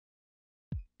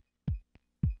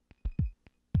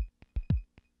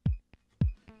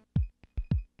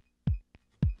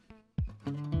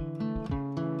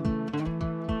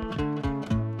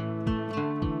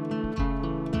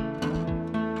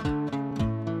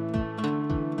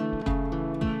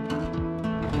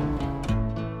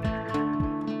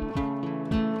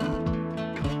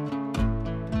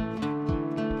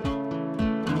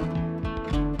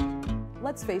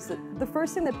Let's face it, the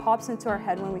first thing that pops into our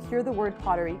head when we hear the word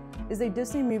pottery is a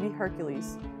Disney movie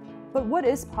Hercules. But what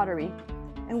is pottery?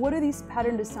 And what do these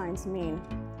pattern designs mean?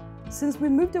 Since we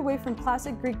moved away from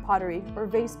classic Greek pottery or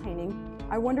vase painting,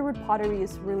 I wonder what pottery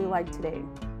is really like today.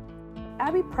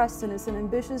 Abbie Preston is an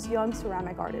ambitious young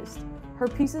ceramic artist. Her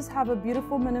pieces have a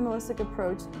beautiful minimalistic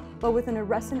approach, but with an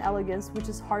arresting elegance which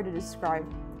is hard to describe.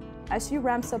 As she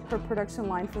ramps up her production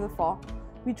line for the fall,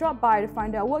 we drop by to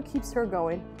find out what keeps her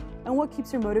going and what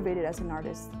keeps her motivated as an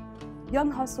artist. Young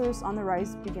Hustlers on the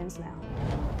Rise begins now.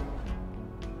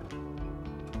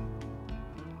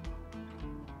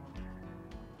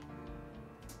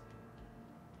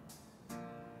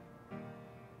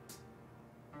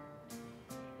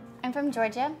 I'm from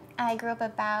Georgia. I grew up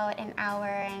about an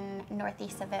hour in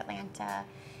northeast of Atlanta,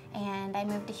 and I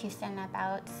moved to Houston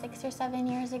about 6 or 7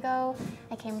 years ago.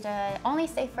 I came to only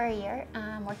stay for a year,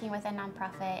 working with a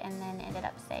nonprofit, and then ended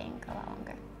up staying a lot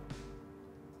longer.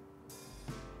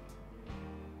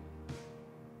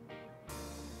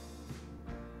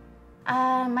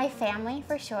 My family,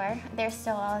 for sure. They're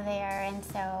still all there, and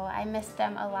so I miss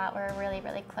them a lot. We're really,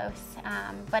 really close.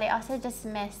 But I also just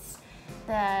miss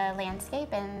the landscape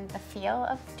and the feel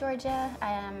of Georgia.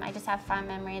 I just have fond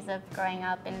memories of growing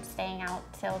up and staying out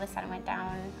till the sun went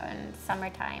down in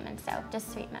summertime, and so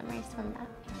just sweet memories from that.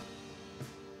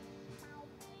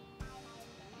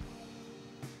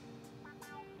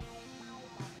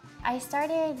 I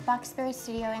started Box Sparrow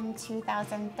Studio in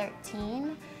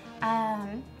 2013.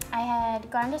 I had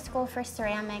gone to school for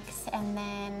ceramics, and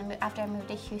then after I moved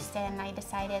to Houston, I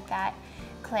decided that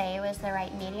clay was the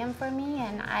right medium for me,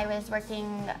 and I was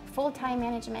working full-time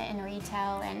management in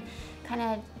retail and kind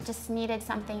of just needed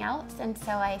something else, and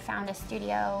so I found a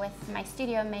studio with my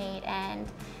studio mate, and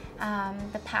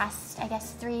the past, I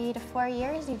guess, 3 to 4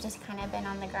 years, we've just kind of been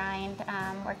on the grind,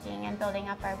 working and building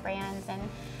up our brands, and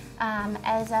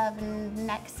as of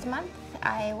next month,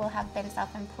 I will have been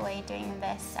self-employed doing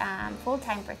this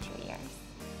full-time for 2 years.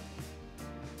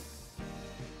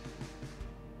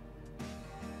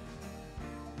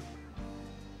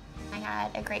 I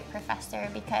had a great professor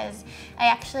because I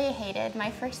actually hated my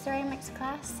first ceramics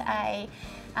class. I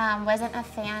wasn't a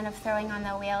fan of throwing on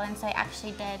the wheel, and so I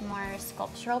actually did more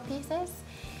sculptural pieces.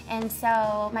 And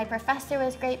so my professor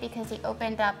was great because he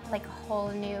opened up like a whole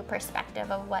new perspective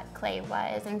of what clay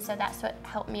was, and so that's what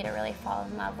helped me to really fall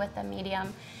in love with the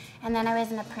medium. And then I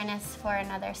was an apprentice for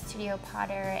another studio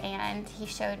potter, and he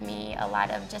showed me a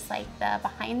lot of just like the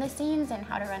behind the scenes and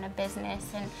how to run a business,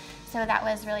 and so that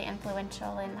was really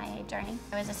influential in my journey.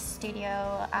 I was a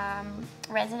studio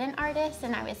resident artist,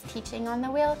 and I was teaching on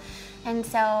the wheel, and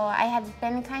so I had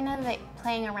been kind of like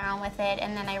playing around with it,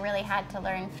 and then I really had to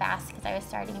learn fast because I was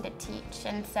starting to teach,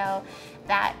 and so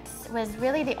that was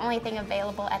really the only thing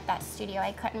available at that studio.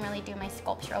 I couldn't really do my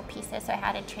sculptural pieces, so I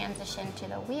had to transition to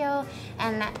the wheel,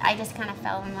 and I just kind of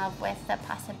fell in love with the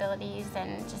possibilities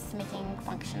and just making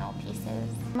functional pieces.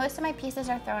 Most of my pieces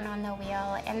are thrown on the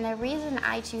wheel, and the reason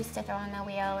I choose to throw on the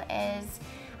wheel is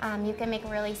you can make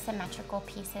really symmetrical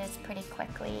pieces pretty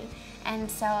quickly. And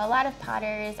so a lot of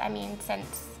potters, I mean,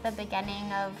 since the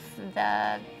beginning of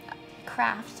the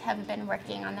craft have been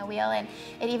working on the wheel, and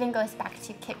it even goes back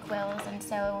to kick wheels, and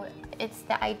so it's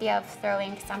the idea of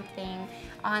throwing something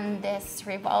on this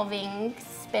revolving,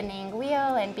 spinning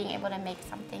wheel and being able to make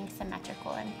something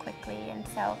symmetrical and quickly, and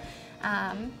so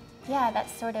yeah,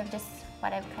 that's sort of just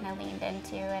what I've kind of leaned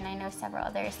into, and I know several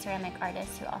other ceramic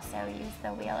artists who also use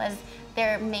the wheel as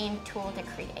their main tool to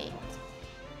create.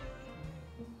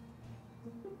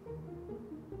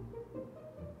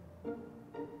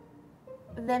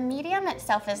 The medium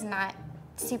itself is not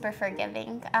super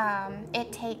forgiving.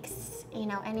 It takes,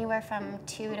 anywhere from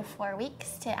 2 to 4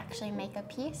 weeks to actually make a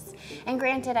piece. And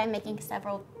granted, I'm making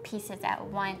several pieces at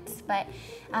once, but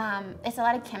it's a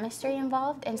lot of chemistry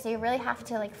involved, and so you really have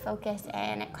to focus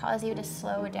in. It calls you to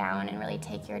slow down and really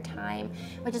take your time,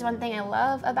 which is one thing I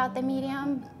love about the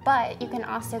medium, but you can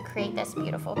also create this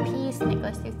beautiful piece, and it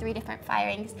goes through 3 different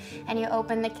firings, and you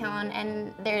open the kiln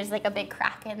and there's a big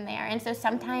crack in there, and so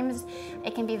sometimes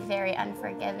it can be very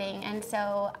unforgiving. And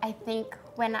so I think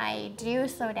when I do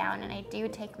slow down and I do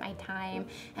take my time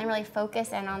and really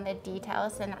focus in on the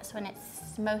details, then that's when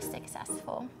it's most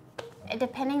successful.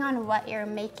 Depending on what you're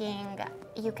making,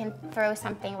 you can throw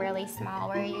something really small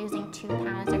where you're using 2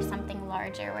 pounds, or something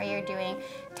larger where you're doing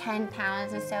 10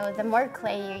 pounds. And so the more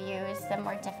clay you use, the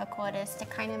more difficult it is to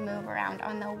kind of move around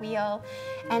on the wheel.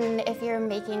 And if you're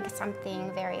making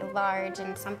something very large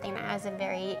and something that has a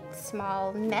very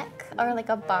small neck, or like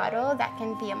a bottle, that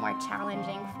can be a more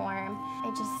challenging form.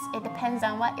 It depends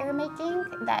on what you're making.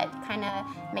 That kind of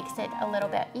makes it a little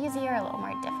bit easier, a little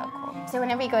more difficult. So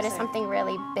whenever you go to something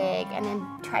really big and then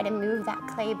try to move that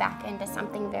clay back into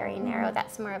something very narrow,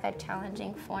 that's more of a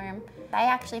challenging form. I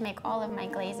actually make all of my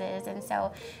glazes, and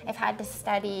so I've had to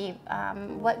study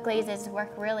what glazes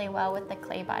work really well with the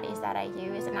clay bodies that I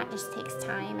use, and that just takes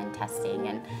time and testing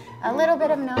and a little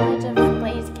bit of knowledge of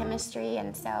glaze chemistry,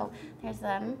 and so there's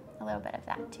a little bit of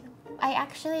that too. I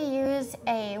actually use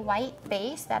a white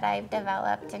base that I've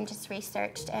developed and just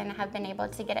researched, and have been able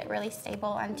to get it really stable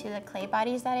onto the clay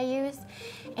bodies that I use.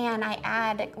 And I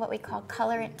add what we call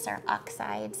colorants or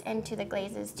oxides into the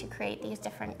glazes to create these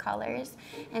different colors.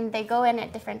 And they go in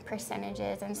at different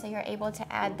percentages, and so you're able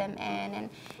to add them in. And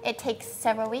it takes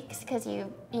several weeks, because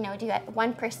you do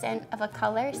 1% of a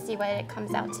color, see what it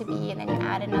comes out to be, and then you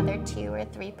add another 2 or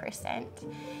 3%.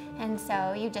 And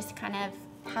so you just kind of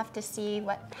have to see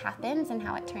what happens and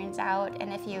how it turns out.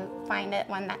 And if you find it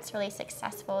one that's really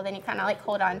successful, then you kind of like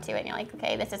hold on to it and you're like,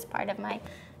 okay, this is part of my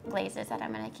glazes that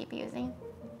I'm going to keep using.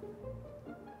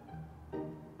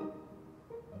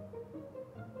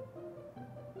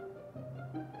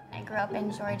 I grew up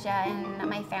in Georgia, and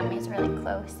my family is really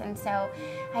close, and so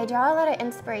I draw a lot of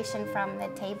inspiration from the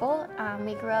table.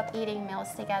 We grew up eating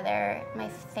meals together. My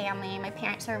family, my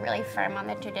parents were really firm on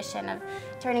the tradition of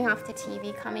turning off the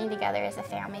TV, coming together as a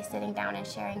family, sitting down and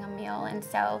sharing a meal, and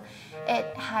so it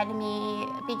had me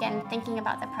begin thinking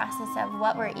about the process of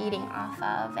what we're eating off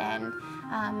of, and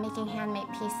making handmade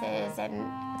pieces. And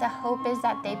the hope is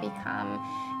that they become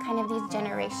kind of these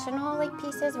generational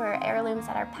pieces, where heirlooms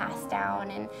that are passed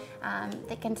down, and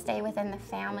they can stay within the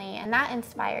family. And that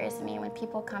inspires me when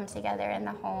people come together in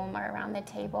the home or around the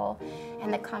table,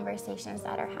 and the conversations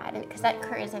that are had, because that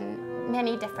occurs in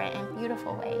many different and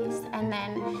beautiful ways. And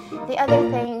then the other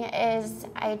thing is,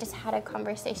 I just had a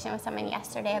conversation with someone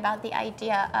yesterday about the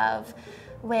idea of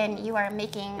when you are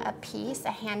making a piece,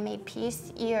 a handmade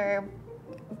piece, you're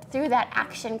through that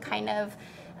action kind of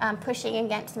pushing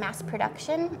against mass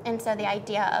production. And so the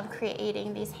idea of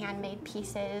creating these handmade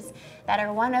pieces that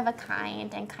are one of a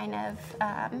kind and kind of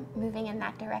moving in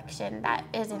that direction, that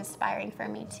is inspiring for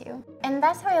me too. And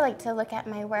that's how I like to look at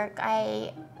my work.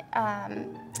 I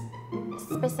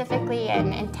specifically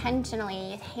and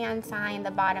intentionally hand sign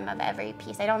the bottom of every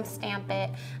piece. I don't stamp it,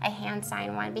 I hand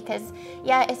sign one, because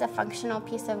yeah, it's a functional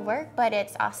piece of work, but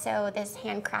it's also this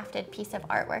handcrafted piece of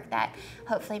artwork that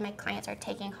hopefully my clients are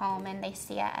taking home, and they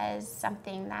see it as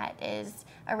something that is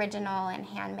original and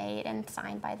handmade and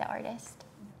signed by the artist.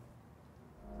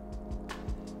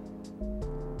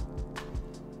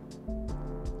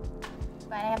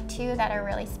 But I have 2 that are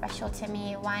really special to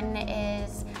me. One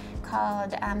is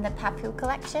called the Papu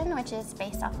collection, which is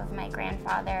based off of my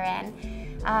grandfather, and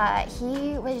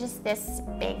he was just this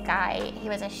big guy. He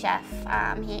was a chef.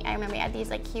 I remember he had these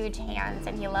huge hands,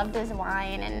 and he loved his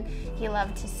wine, and he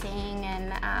loved to sing,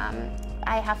 and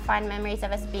I have fond memories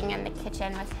of us being in the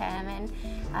kitchen with him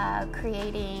and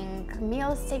creating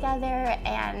meals together,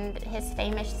 and his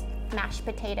famous mashed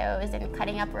potatoes and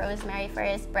cutting up rosemary for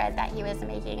his bread that he was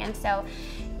making. And so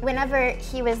whenever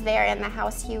he was there in the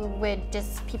house,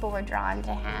 people were drawn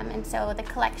to him. And so the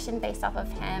collection based off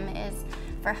of him is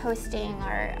for hosting,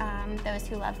 or those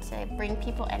who love to bring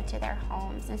people into their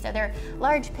homes. And so they're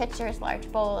large pitchers, large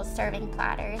bowls, serving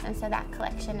platters, and so that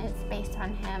collection is based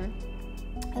on him.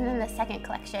 And then the second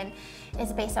collection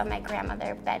is based on my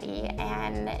grandmother, Betty,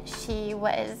 and she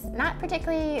was not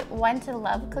particularly one to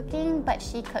love cooking, but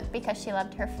she cooked because she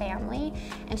loved her family,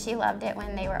 and she loved it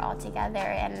when they were all together.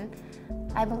 And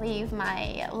I believe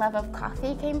my love of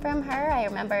coffee came from her. I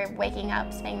remember waking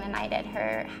up, spending the night at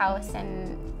her house,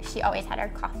 and she always had her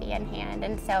coffee in hand.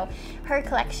 And so her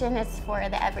collection is for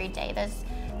the everyday, those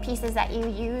pieces that you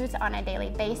use on a daily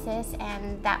basis,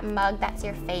 and that mug that's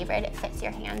your favorite, it fits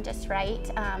your hand just right.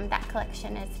 That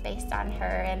collection is based on her,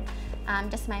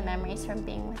 and just my memories from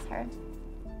being with her.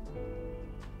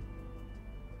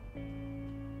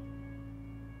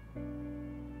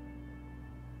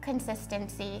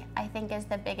 Consistency, I think, is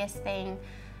the biggest thing.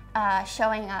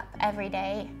 Showing up every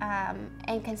day,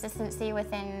 and consistency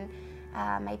within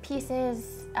my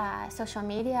pieces, social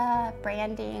media,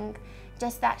 branding,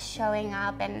 just that showing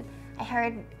up. And I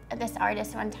heard this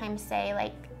artist one time say,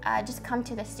 just come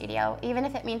to the studio. Even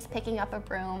if it means picking up a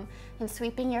broom and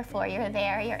sweeping your floor, you're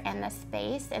there, you're in the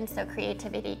space, and so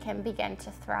creativity can begin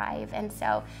to thrive. And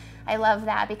so I love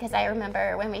that, because I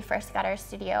remember when we first got our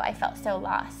studio, I felt so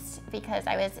lost because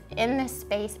I was in this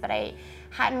space, but I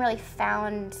hadn't really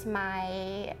found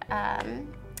my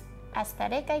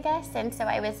aesthetic, I guess, and so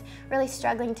I was really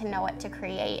struggling to know what to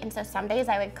create. And so some days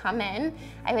I would come in,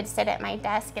 I would sit at my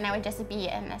desk, and I would just be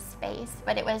in this space,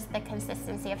 but it was the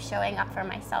consistency of showing up for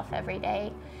myself every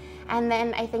day. And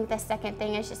then I think the second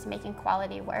thing is just making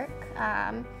quality work.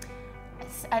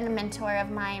 A mentor of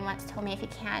mine once told me, if you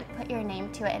can't put your name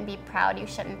to it and be proud, you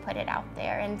shouldn't put it out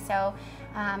there. And so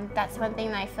that's one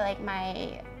thing that I feel like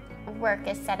my work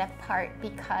is set apart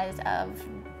because of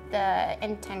the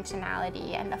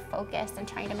intentionality and the focus and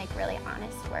trying to make really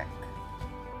honest work.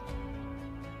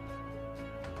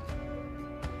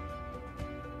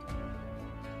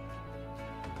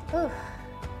 Ooh,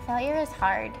 failure is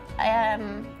hard.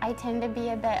 I tend to be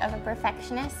a bit of a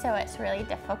perfectionist, so it's really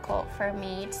difficult for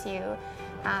me to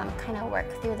kind of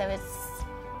work through those,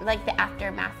 like the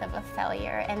aftermath of a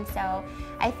failure. And so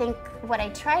I think what I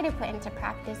try to put into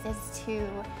practice is to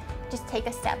just take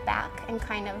a step back and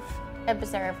kind of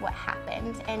observe what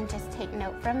happened and just take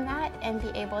note from that and be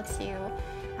able to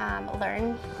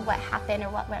learn what happened or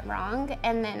what went wrong.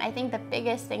 And then I think the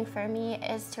biggest thing for me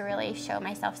is to really show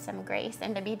myself some grace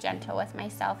and to be gentle with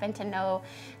myself, and to know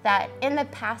that in the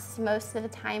past, most of the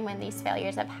time when these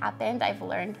failures have happened, I've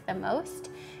learned the most,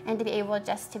 and to be able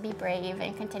just to be brave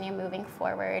and continue moving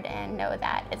forward and know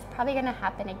that it's probably going to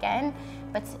happen again,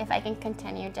 but if I can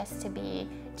continue just to be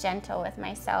gentle with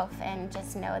myself and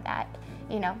just know that,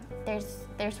 you know,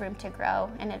 there's room to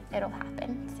grow, and it'll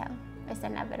happen, so it's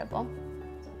inevitable.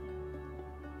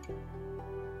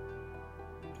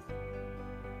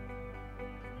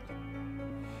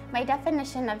 My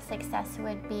definition of success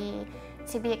would be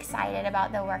to be excited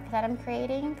about the work that I'm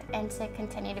creating, and to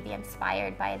continue to be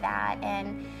inspired by that,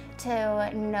 and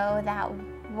to know that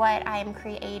what I'm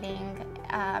creating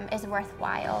is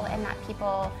worthwhile, and that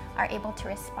people are able to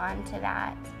respond to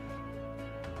that.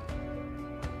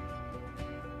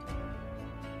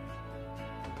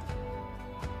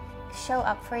 Show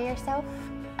up for yourself.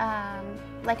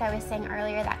 Like I was saying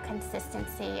earlier, that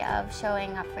consistency of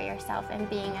showing up for yourself and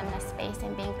being in this space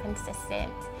and being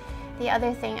consistent. The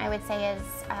other thing I would say is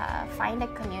find a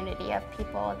community of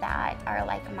people that are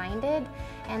like-minded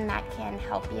and that can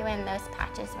help you in those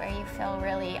patches where you feel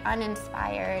really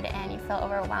uninspired and you feel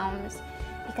overwhelmed.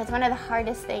 Because one of the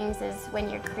hardest things is when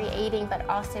you're creating but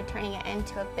also turning it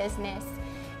into a business,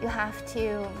 you have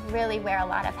to really wear a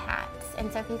lot of hats.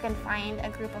 And so if you can find a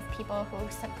group of people who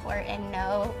support and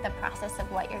know the process of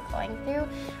what you're going through,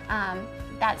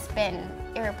 that's been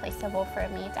irreplaceable for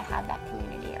me, to have that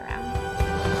community